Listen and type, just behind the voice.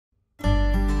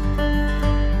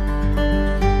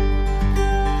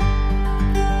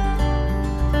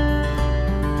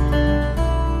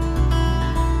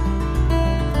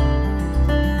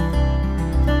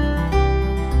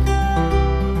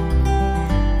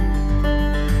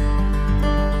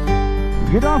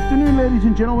Good afternoon, ladies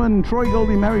and gentlemen. Troy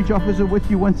Goldie, marriage officer, with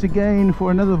you once again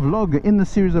for another vlog in the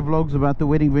series of vlogs about the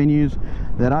wedding venues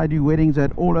that I do weddings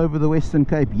at all over the Western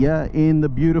Cape, here in the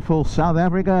beautiful South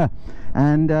Africa.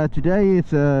 And today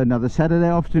it's another Saturday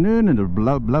afternoon and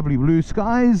lovely blue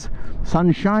skies,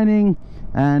 sun shining,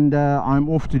 and I'm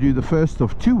off to do the first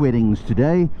of two weddings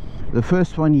today. The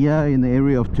first one here in the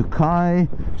area of Tokai,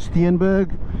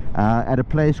 Steenberg, at a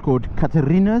place called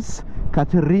Catharina's,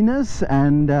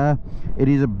 and it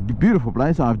is a beautiful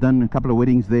place. I've done a couple of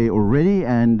weddings there already,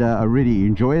 and I really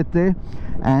enjoy it there.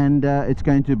 And it's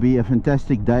going to be a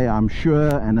fantastic day, I'm sure,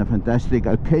 and a fantastic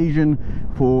occasion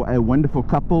for a wonderful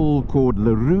couple called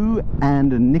Roux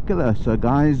and Nicola. So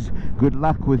guys, good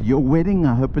luck with your wedding.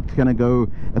 I hope it's going to go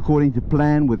according to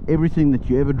plan with everything that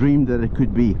you ever dreamed that it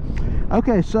could be.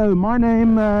 Okay, so my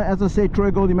name, as I said,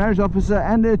 Troy Goldie, marriage officer,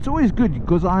 and it's always good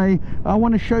because I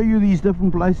want to show you these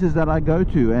different places that I go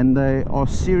to, and they are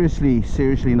seriously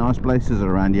nice places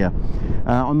around here.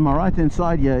 On my right hand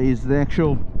side here is the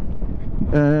actual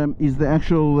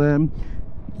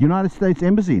United States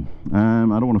Embassy. I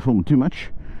don't want to film too much.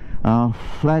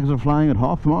 Flags are flying at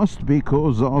half-mast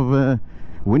because of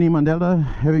Winnie Mandela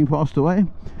having passed away,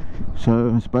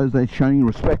 so I suppose they're showing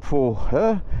respect for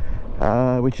her,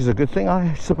 which is a good thing,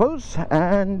 I suppose.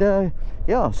 And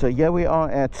yeah, so here we are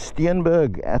at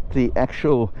Steenberg, at the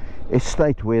actual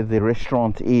estate where the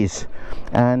restaurant is.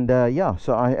 And yeah,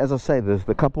 so as I say,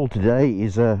 the couple today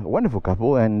is a wonderful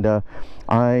couple, and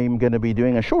I'm going to be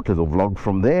doing a short little vlog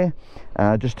from there,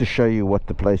 just to show you what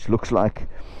the place looks like.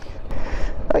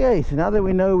 Okay, so now that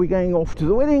we know we're going off to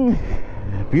the wedding,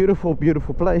 beautiful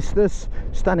place, this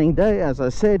stunning day, as I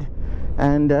said.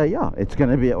 And yeah, it's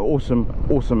going to be an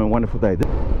awesome and wonderful day.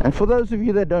 And for those of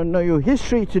you that don't know your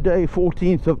history, today,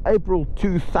 14th of April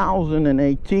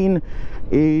 2018,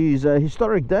 is a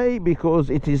historic day because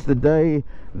it is the day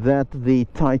that the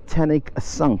Titanic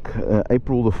sunk.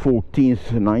 April the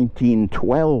 14th,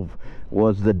 1912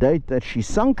 was the date that she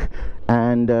sunk,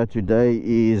 and today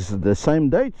is the same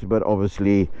date, but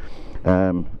obviously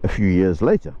a few years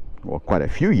later, or quite a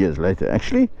few years later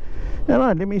actually.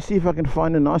 Alright, let me see if I can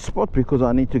find a nice spot, because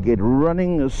I need to get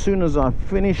running as soon as I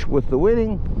finish with the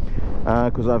wedding,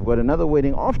 because I've got another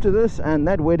wedding after this, and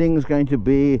that wedding is going to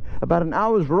be about an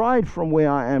hour's ride from where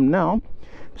I am now.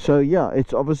 So yeah,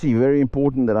 it's obviously very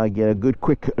important that I get a good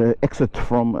quick exit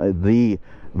from the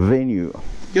venue.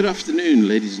 Good afternoon,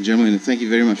 ladies and gentlemen, and thank you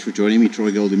very much for joining me,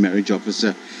 Troy Goldie, marriage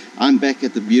officer. I'm back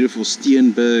at the beautiful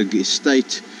Steenberg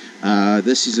Estate.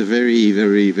 This is a very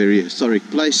historic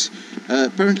place.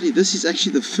 Apparently this is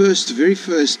actually the very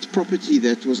first property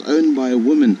that was owned by a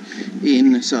woman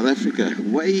in South Africa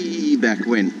way back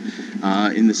when,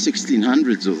 in the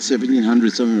 1600s or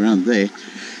 1700s, somewhere around there.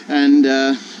 And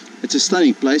it's a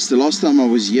stunning place. The last time I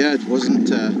was here, it wasn't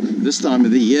this time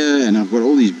of the year, and I've got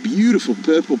all these beautiful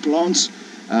purple plants.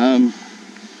 I don't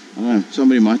know,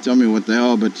 somebody might tell me what they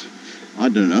are, but I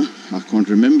don't know. I can't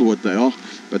remember what they are,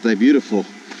 but they're beautiful.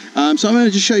 So I'm going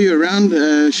to just show you around,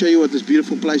 show you what this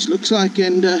beautiful place looks like,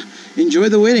 and enjoy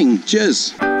the wedding.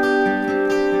 Cheers!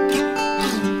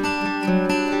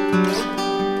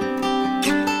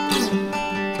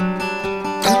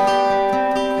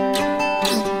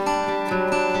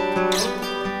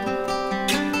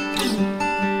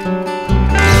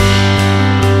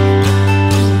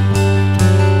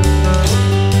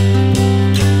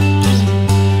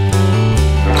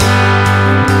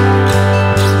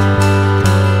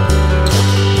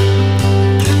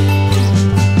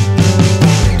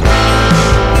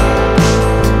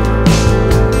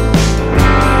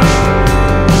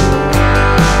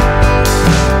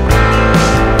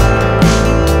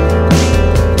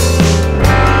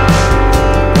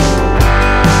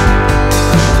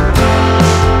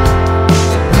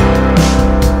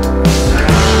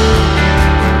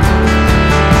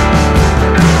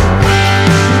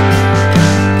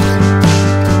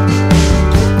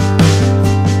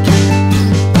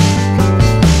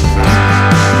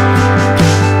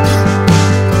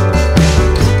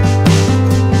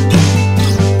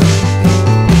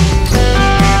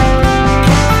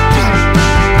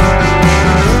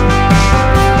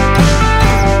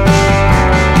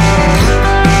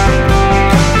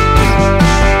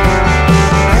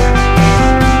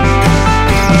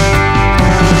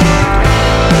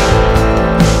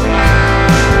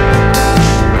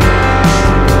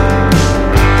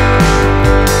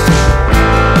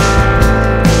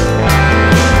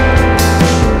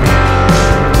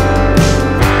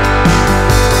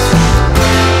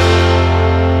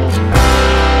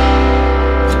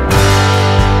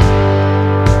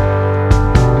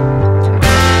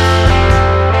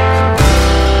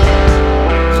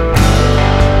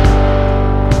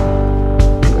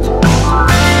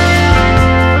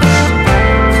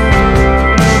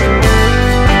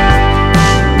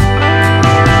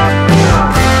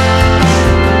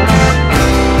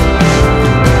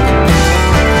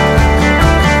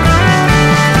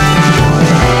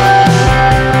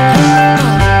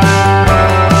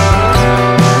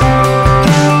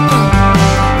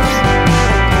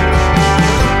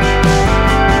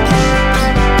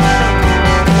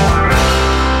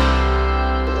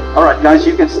 Alright guys,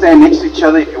 you can stand next to each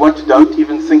other if you want to. Don't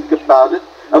even think about it.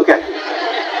 Okay.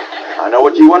 I know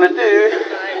what you want to do.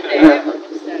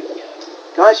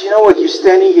 Guys, you know what? You're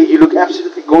standing here, you look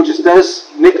absolutely gorgeous. Does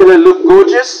Nicola look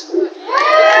gorgeous? No.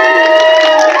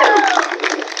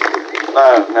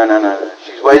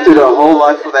 She's waited her whole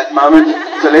life for that moment.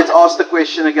 So let's ask the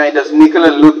question again. Does Nicola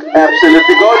look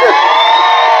absolutely gorgeous?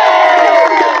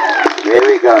 There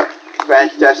we go.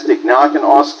 Fantastic. Now I can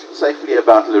ask safely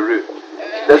about Roux.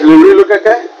 Does Roux look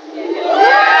okay?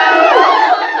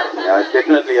 Yeah, it's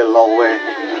definitely a long way.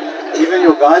 Even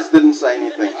your guys didn't say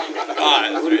anything.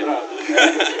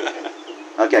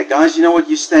 Okay, guys, you know what?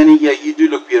 You're standing here. You do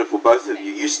look beautiful, both of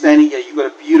you. You're standing here. You've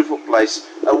got a beautiful place,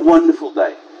 a wonderful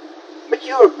day. But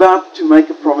you're about to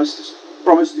make a promise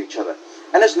to each other.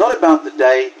 And it's not about the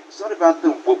day. It's not about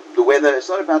the weather. It's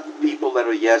not about the people that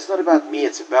are here. It's not about me.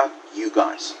 It's about you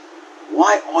guys.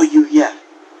 Why are you here?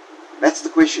 That's the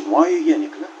question. Why are you here,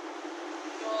 Nicola?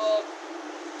 Well,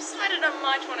 decided I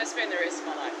might want to spend the rest of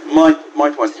my life.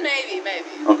 Might want to. Maybe.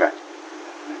 Okay.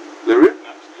 Roux?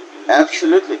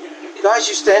 Absolutely. Guys,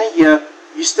 you're standing here.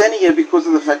 You're standing here because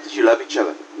of the fact that you love each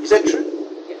other. Is that true?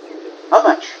 Yes. How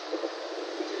much? To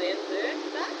the end of the earth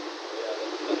and back?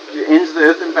 To the ends of the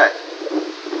earth and back.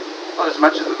 Not as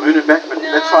much as the moon and back, but No.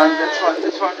 that's fine. It's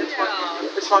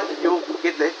fine. You'll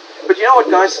get there. But you know what,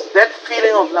 guys? That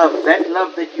feeling of love, that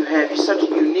love that you have is such a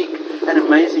unique and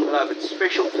amazing love. It's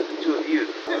special to the two of you.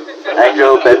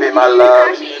 Angel, baby, my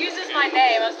love. He actually uses my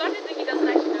name. I started to think he doesn't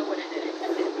actually know what it is.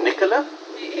 Nicola?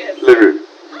 Yes. Roux.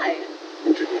 Hi.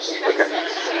 Introduce. Okay.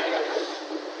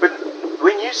 But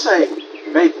when you say,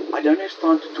 babe, I don't have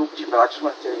time to talk to you, but I just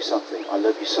want to tell you something. I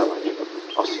love you so much.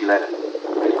 I'll see you later.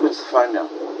 And he puts the phone down.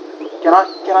 Can I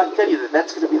tell you that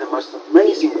that's going to be the most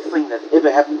amazing thing that ever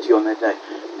happened to you on that day?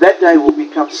 That day will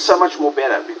become so much more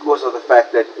better because of the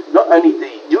fact that not only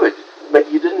did you do it,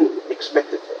 but you didn't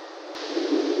expect it.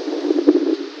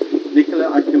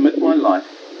 Nicola, I commit my life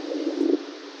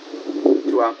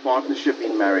to our partnership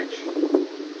in marriage.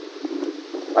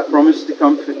 I promise to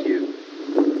comfort you,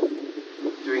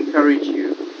 to encourage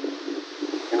you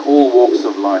in all walks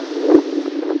of life.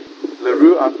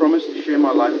 Roux, I promise to share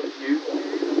my life with you,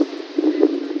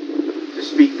 to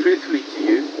speak truthfully to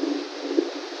you,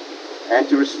 and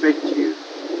to respect you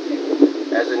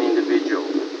as an individual.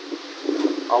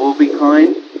 I will be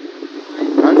kind,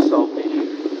 unselfish,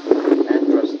 and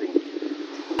trusting.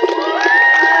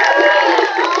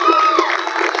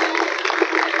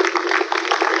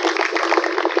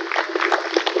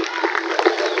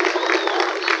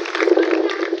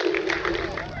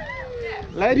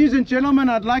 Ladies and gentlemen,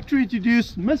 I'd like to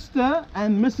introduce Mr.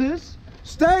 and Mrs.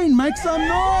 Steen. Make some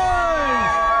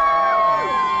noise!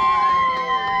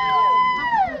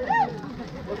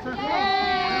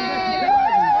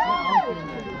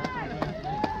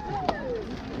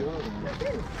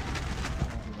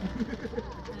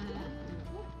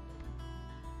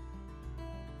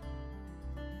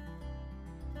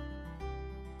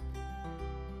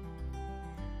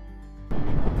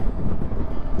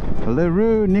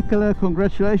 Roux, Nicola,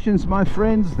 congratulations my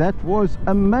friends, that was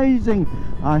amazing.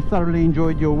 I thoroughly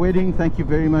enjoyed your wedding. Thank you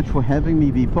very much for having me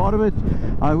be part of it.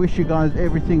 I wish you guys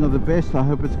everything of the best. I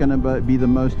hope it's going to be the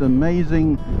most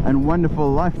amazing and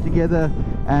wonderful life together,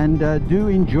 and do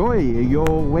enjoy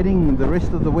your wedding, the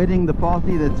rest of the wedding, the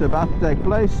party that's about to take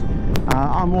place.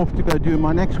 I'm off to go do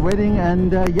my next wedding,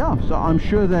 and yeah, so I'm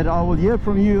sure that I will hear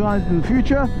from you guys in the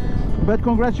future. But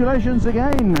congratulations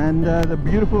again, and the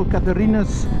beautiful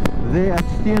Catharina's there at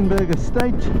Steenberg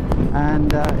Estate,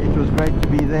 and it was great to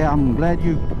be there. I'm glad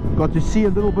you got to see a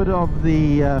little bit of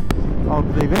the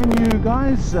venue,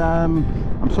 guys. I'm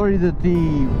sorry that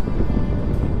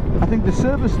I think the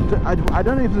service, I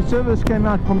don't know if the service came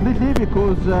out completely,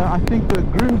 because I think the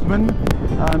groomsman,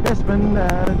 bestman,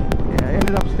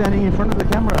 ended up standing in front of the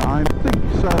camera, I think.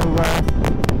 So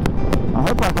I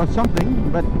hope I got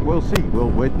something, but we'll see. We'll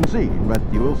wait and see. But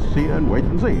you will see and wait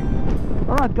and see.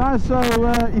 Alright guys, so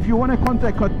if you want to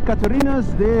contact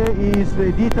Catharina's, there is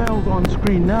the details on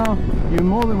screen now. You're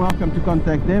more than welcome to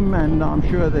contact them, and I'm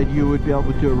sure that you would be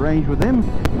able to arrange with them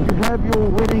to have your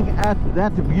wedding at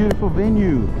that beautiful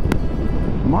venue.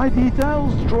 My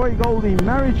details, Troy Goldie,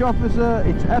 marriage officer.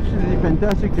 It's absolutely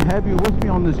fantastic to have you with me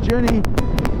on this journey.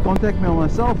 Contact me on my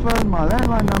cell phone, my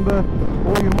landline number,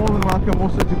 or you're more than welcome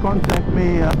also to contact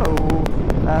me,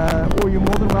 or you're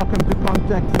more than welcome to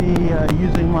contact me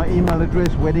using my email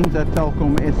address,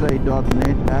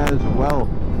 weddings@telkomsa.net as well.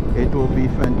 It will be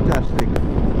fantastic.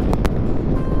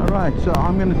 Alright, so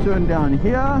I'm going to turn down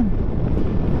here.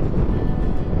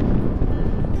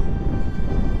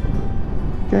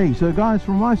 Okay, so guys,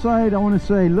 from my side, I want to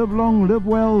say live long, live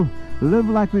well, live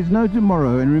like there's no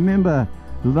tomorrow, and remember,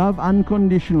 love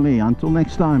unconditionally. Until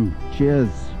next time, cheers,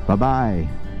 bye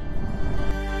bye.